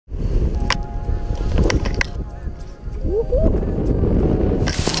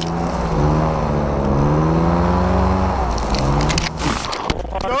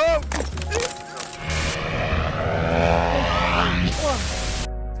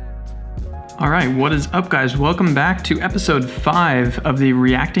All right, what is up guys? Welcome back to episode 5 of the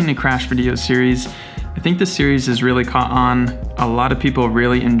Reacting to Crash video series. I think this series has really caught on. A lot of people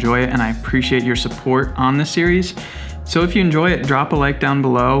really enjoy it and I appreciate your support on this series. So if you enjoy it, drop a like down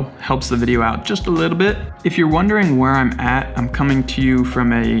below, helps the video out just a little bit. If you're wondering where I'm at, I'm coming to you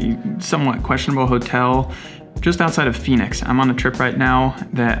from a somewhat questionable hotel just outside of Phoenix. I'm on a trip right now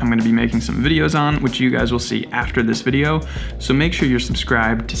that I'm gonna be making some videos on, which you guys will see after this video. So make sure you're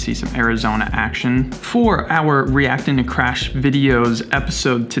subscribed to see some Arizona action. For our Reacting to Crash videos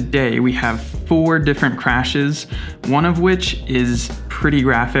episode today, we have 4 different crashes, one of which is pretty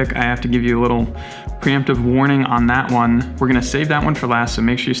graphic. I have to give you a little preemptive warning on that one. We're gonna save that one for last, so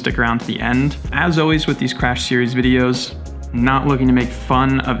make sure you stick around to the end. As always with these Crash series videos, not looking to make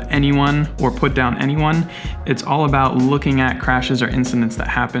fun of anyone or put down anyone. It's all about looking at crashes or incidents that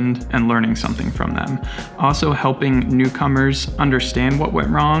happened and learning something from them. Also helping newcomers understand what went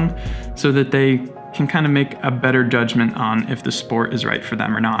wrong so that they can kind of make a better judgment on if the sport is right for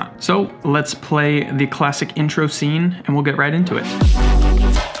them or not. So let's play the classic intro scene and we'll get right into it.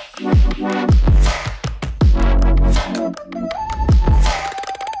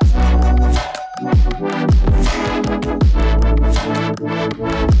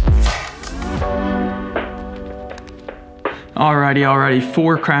 Alrighty,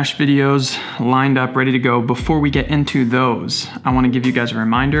 4 crash videos lined up, ready to go. Before we get into those, I want to give you guys a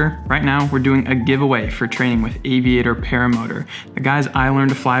reminder. Right now, we're doing a giveaway for training with Aviator Paramotor. The guys I learned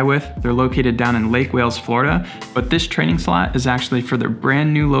to fly with, they're located down in Lake Wales, Florida, but this training slot is actually for their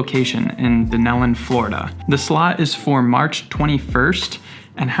brand new location in Denellen, Florida. The slot is for March 21st,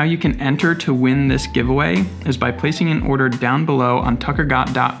 and how you can enter to win this giveaway is by placing an order down below on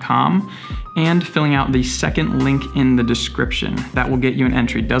tuckergott.com and filling out the second link in the description. That will get you an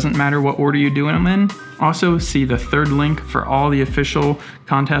entry. Doesn't matter what order you do them in. Also see the third link for all the official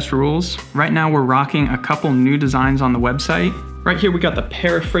contest rules. Right now we're rocking a couple new designs on the website. Right here we got the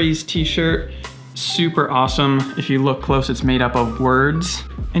Paraphrase t-shirt. Super awesome. If you look close, it's made up of words.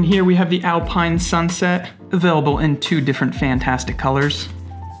 And here we have the Alpine Sunset, available in 2 different fantastic colors.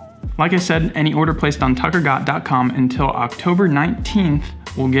 Like I said, any order placed on tuckergott.com until October 19th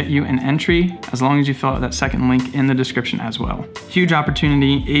will get you an entry as long as you fill out that second link in the description as well. Huge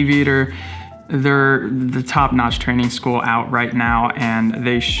opportunity. Aviator, they're the top-notch training school out right now, and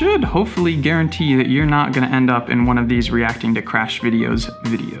they should hopefully guarantee that you're not gonna end up in one of these Reacting to Crash videos.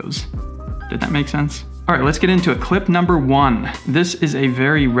 Did that make sense? All right, let's get into it. Clip number 1. This is a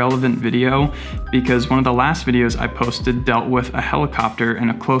very relevant video because one of the last videos I posted dealt with a helicopter in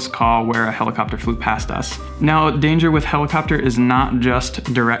a close call where a helicopter flew past us. Now, danger with helicopter is not just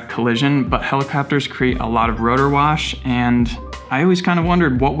direct collision, but helicopters create a lot of rotor wash, and I always kind of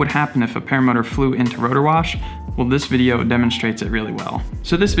wondered what would happen if a paramotor flew into rotor wash. Well, this video demonstrates it really well.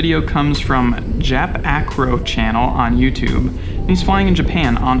 So this video comes from Jap Acro channel on YouTube, and he's flying in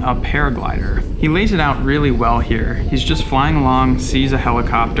Japan on a paraglider. He lays it out really well here. He's just flying along, sees a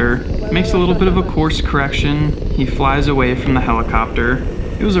helicopter, makes a little bit of a course correction. He flies away from the helicopter.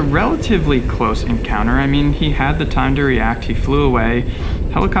 It was a relatively close encounter. I mean, he had the time to react, he flew away,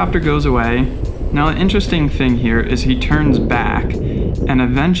 helicopter goes away. Now the interesting thing here is he turns back and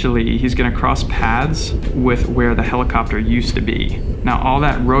eventually he's gonna cross paths with where the helicopter used to be. Now all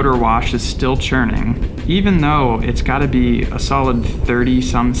that rotor wash is still churning, even though it's gotta be a solid 30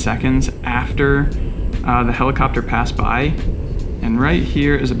 some seconds after the helicopter passed by. And right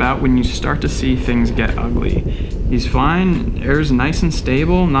here is about when you start to see things get ugly. He's flying, air's nice and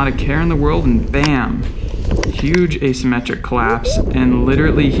stable, not a care in the world, and bam! Huge asymmetric collapse, and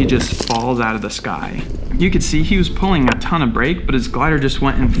literally he just falls out of the sky. You could see he was pulling a ton of brake, but his glider just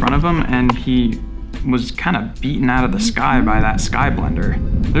went in front of him and he was kind of beaten out of the sky by that sky blender.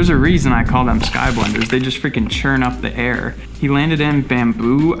 There's a reason I call them sky blenders. They just freaking churn up the air. He landed in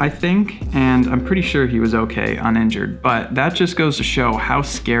bamboo, I think, and I'm pretty sure he was okay, uninjured. But that just goes to show how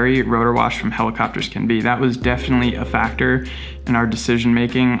scary rotor wash from helicopters can be. That was definitely a factor in our decision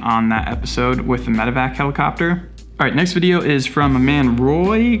making on that episode with the medevac helicopter. All right, next video is from a man,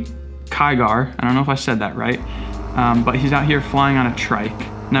 Roy Kygar. I don't know if I said that right, but he's out here flying on a trike.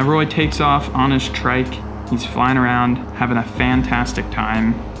 Now Roy takes off on his trike. He's flying around, having a fantastic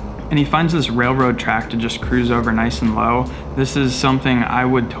time, and he finds this railroad track to just cruise over nice and low. This is something I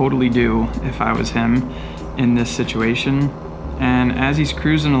would totally do if I was him in this situation. And as he's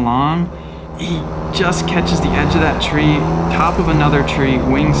cruising along, he just catches the edge of that tree, top of another tree,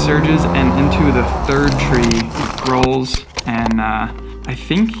 wing surges, and into the 3rd tree rolls. And I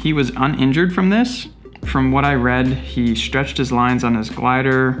think he was uninjured from this. From what I read, he stretched his lines on his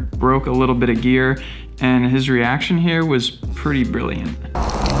glider, broke a little bit of gear, and his reaction here was pretty brilliant.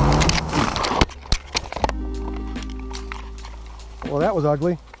 Well, that was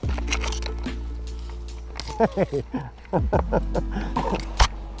ugly. Hey.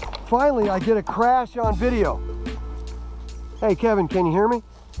 Finally, I get a crash on video. Hey, Kevin, can you hear me?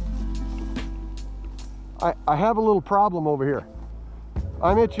 I have a little problem over here.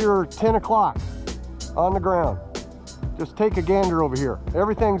 I'm at your 10 o'clock on the ground. Just take a gander over here.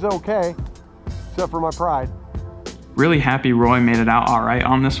 Everything's okay, except for my pride. Really happy Roy made it out all right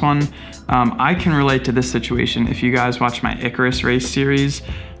on this one. I can relate to this situation. If you guys watch my Icarus race series,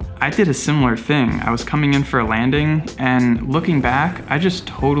 I did a similar thing. I was coming in for a landing, and looking back, I just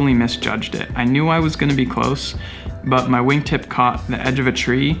totally misjudged it. I knew I was gonna be close, but my wingtip caught the edge of a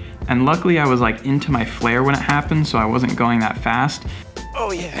tree, and luckily I was like into my flare when it happened, so I wasn't going that fast.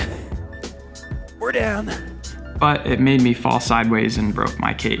 Oh yeah, we're down. But it made me fall sideways and broke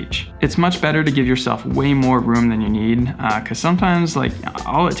my cage. It's much better to give yourself way more room than you need, because sometimes like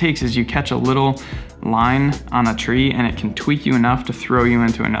all it takes is you catch a little line on a tree and it can tweak you enough to throw you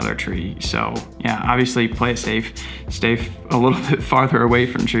into another tree. So yeah, obviously play it safe, stay a little bit farther away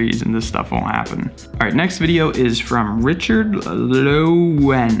from trees and this stuff won't happen. All right, next video is from Richard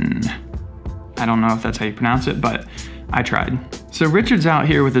Lowen. I don't know if that's how you pronounce it, but I tried. So Richard's out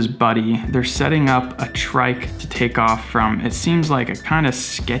here with his buddy. They're setting up a trike to take off from, it seems like a kind of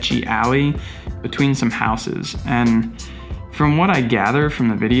sketchy alley between some houses. And from what I gather from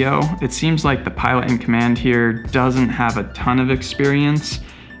the video, it seems like the pilot in command here doesn't have a ton of experience.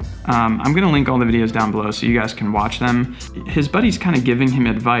 I'm gonna link all the videos down below so you guys can watch them. His buddy's kind of giving him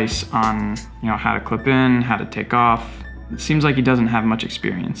advice on, you know, how to clip in, how to take off. It seems like he doesn't have much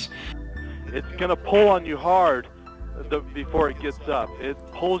experience. It's gonna pull on you hard before it gets up. It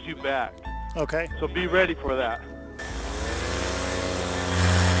pulls you back. Okay. So be ready for that.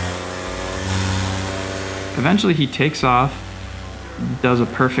 Eventually he takes off, does a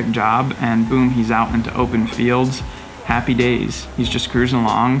perfect job, and boom, he's out into open fields. Happy days. He's just cruising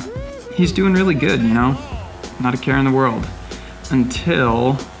along. He's doing really good, you know? Not a care in the world.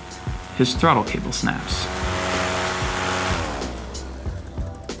 Until his throttle cable snaps.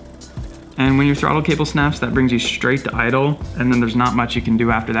 And when your throttle cable snaps, that brings you straight to idle, and then there's not much you can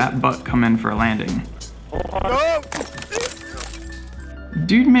do after that but come in for a landing.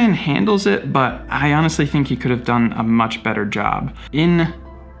 Dude man handles it, but I honestly think he could have done a much better job. In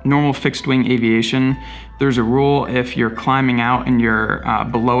normal fixed wing aviation, there's a rule if you're climbing out and you're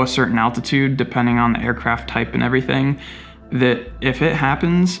below a certain altitude, depending on the aircraft type and everything, that if it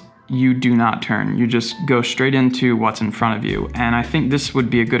happens, you do not turn. You just go straight into what's in front of you. And I think this would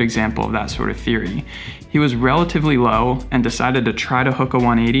be a good example of that sort of theory. He was relatively low and decided to try to hook a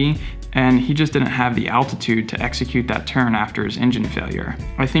 180, and he just didn't have the altitude to execute that turn after his engine failure.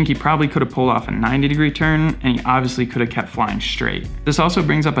 I think he probably could have pulled off a 90-degree turn, and he obviously could have kept flying straight. This also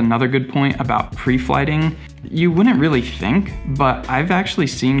brings up another good point about pre-flighting. You wouldn't really think, but I've actually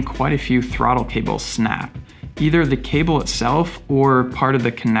seen quite a few throttle cables snap. Either the cable itself or part of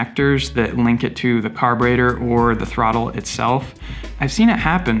the connectors that link it to the carburetor or the throttle itself. I've seen it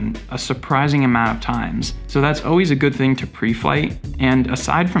happen a surprising amount of times. So that's always a good thing to pre-flight. And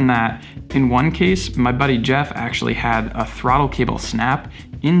aside from that, in one case, my buddy Jeff actually had a throttle cable snap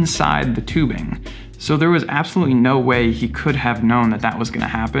inside the tubing. So there was absolutely no way he could have known that that was gonna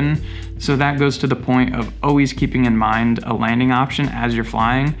happen. So that goes to the point of always keeping in mind a landing option as you're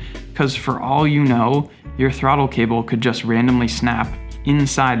flying, because for all you know, your throttle cable could just randomly snap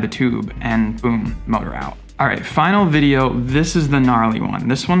inside the tube and boom, motor out. All right, final video. This is the gnarly one.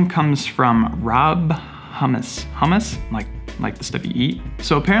 This one comes from Rob Hummus. Hummus? Like the stuff you eat.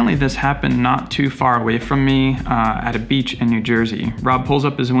 So apparently this happened not too far away from me at a beach in New Jersey. Rob pulls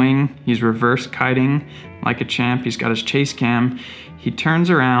up his wing. He's reverse kiting like a champ. He's got his chase cam. He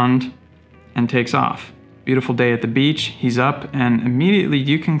turns around and takes off. Beautiful day at the beach. He's up and immediately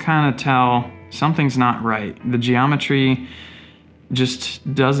you can kind of tell something's not right. The geometry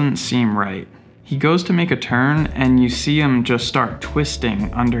just doesn't seem right. He goes to make a turn and you see him just start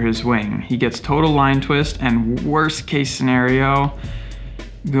twisting under his wing. He gets total line twist and worst case scenario,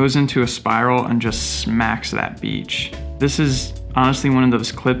 goes into a spiral and just smacks that beach. This is honestly one of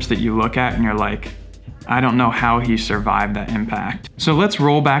those clips that you look at and you're like, I don't know how he survived that impact. So let's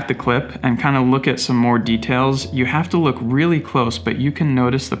roll back the clip and kind of look at some more details. You have to look really close, but you can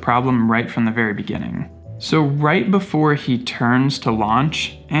notice the problem right from the very beginning. So right before he turns to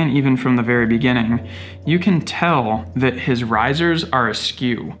launch, and even from the very beginning, you can tell that his risers are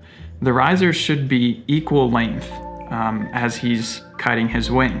askew. The risers should be equal length as he's kiting his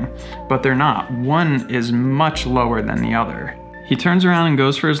wing, but they're not. One is much lower than the other. He turns around and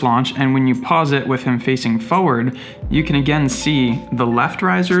goes for his launch, and when you pause it with him facing forward, you can again see the left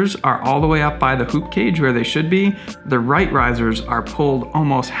risers are all the way up by the hoop cage where they should be. The right risers are pulled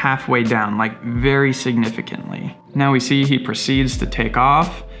almost halfway down, like very significantly. Now we see he proceeds to take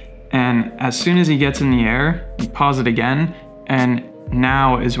off, and as soon as he gets in the air, you pause it again, and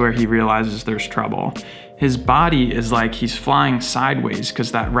now is where he realizes there's trouble. His body is like he's flying sideways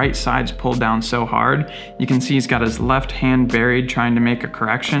because that right side's pulled down so hard. You can see he's got his left hand buried trying to make a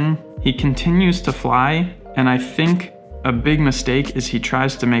correction. He continues to fly, and I think a big mistake is he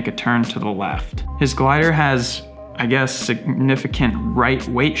tries to make a turn to the left. His glider has, I guess, significant right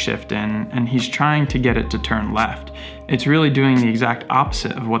weight shift in, and he's trying to get it to turn left. It's really doing the exact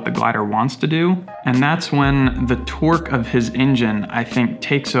opposite of what the glider wants to do. And that's when the torque of his engine, I think,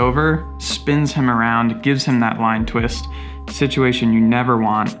 takes over, spins him around, gives him that line twist, situation you never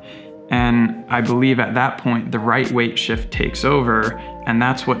want. And I believe at that point, the right weight shift takes over, and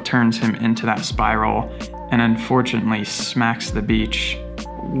that's what turns him into that spiral, and unfortunately smacks the beach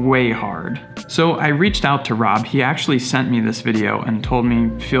way hard. So I reached out to Rob. He actually sent me this video and told me,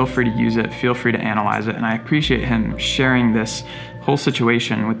 feel free to use it, feel free to analyze it, and I appreciate him sharing this whole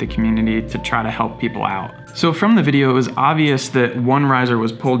situation with the community to try to help people out. So from the video, it was obvious that one riser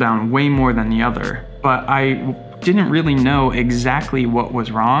was pulled down way more than the other, but I didn't really know exactly what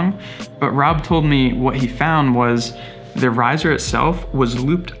was wrong. But Rob told me what he found was the riser itself was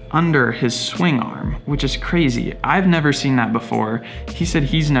looped under his swing arm, which is crazy. I've never seen that before. He said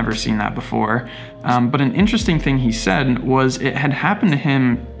he's never seen that before. But an interesting thing he said was it had happened to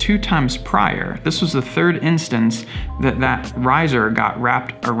him 2 times prior. This was the 3rd instance that that riser got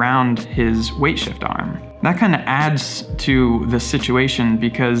wrapped around his weight shift arm. That kind of adds to the situation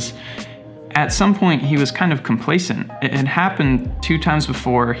because at some point he was kind of complacent. It had happened 2 times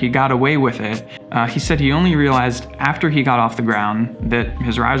before, he got away with it. He said he only realized after he got off the ground that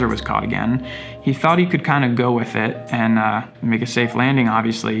his riser was caught again. He thought he could kind of go with it and make a safe landing,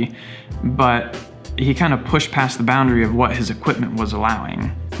 obviously, but he kind of pushed past the boundary of what his equipment was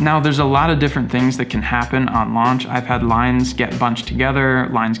allowing. Now, there's a lot of different things that can happen on launch. I've had lines get bunched together,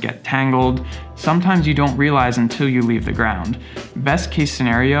 lines get tangled. Sometimes you don't realize until you leave the ground. Best case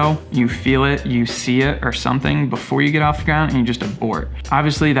scenario, you feel it, you see it or something before you get off the ground and you just abort.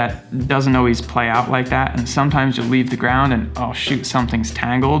 Obviously that doesn't always play out like that, and sometimes you'll leave the ground and oh shoot, something's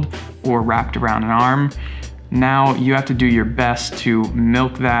tangled or wrapped around an arm. Now you have to do your best to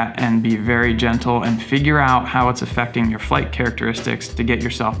milk that and be very gentle and figure out how it's affecting your flight characteristics to get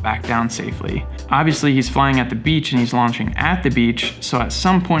yourself back down safely. Obviously he's flying at the beach and he's launching at the beach, so at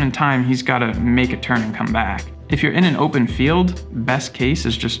some point in time he's got to make a turn and come back. If you're in an open field, best case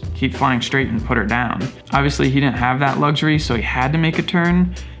is just keep flying straight and put her down. Obviously he didn't have that luxury, so he had to make a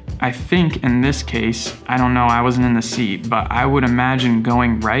turn. I think in this case, I don't know, I wasn't in the seat, but I would imagine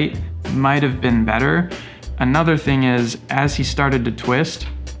going right might have been better. Another thing is, as he started to twist,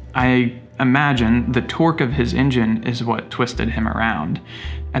 I imagine the torque of his engine is what twisted him around.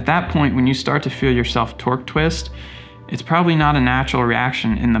 At that point, when you start to feel yourself torque twist, it's probably not a natural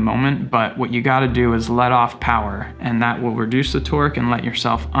reaction in the moment, but what you gotta do is let off power, and that will reduce the torque and let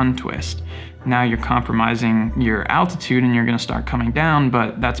yourself untwist. Now you're compromising your altitude and you're gonna start coming down,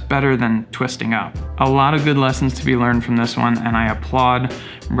 but that's better than twisting up. A lot of good lessons to be learned from this one, and I applaud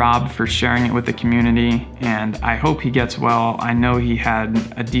Rob for sharing it with the community, and I hope he gets well. I know he had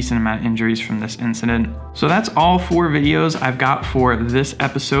a decent amount of injuries from this incident. So that's all 4 videos I've got for this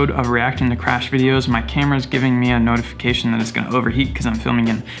episode of Reacting to Crash Videos. My camera's giving me a notification that it's gonna overheat because I'm filming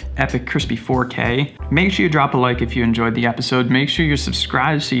in epic crispy 4K. Make sure you drop a like if you enjoyed the episode. Make sure you're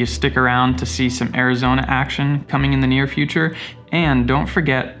subscribed so you stick around to see some Arizona action coming in the near future. And don't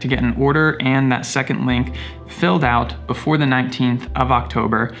forget to get an order and that second link filled out before the 19th of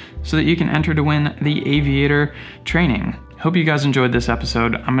October so that you can enter to win the aviator training. Hope you guys enjoyed this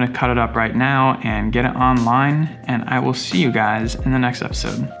episode. I'm gonna cut it up right now and get it online, and I will see you guys in the next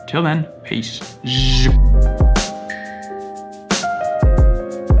episode. Till then, peace.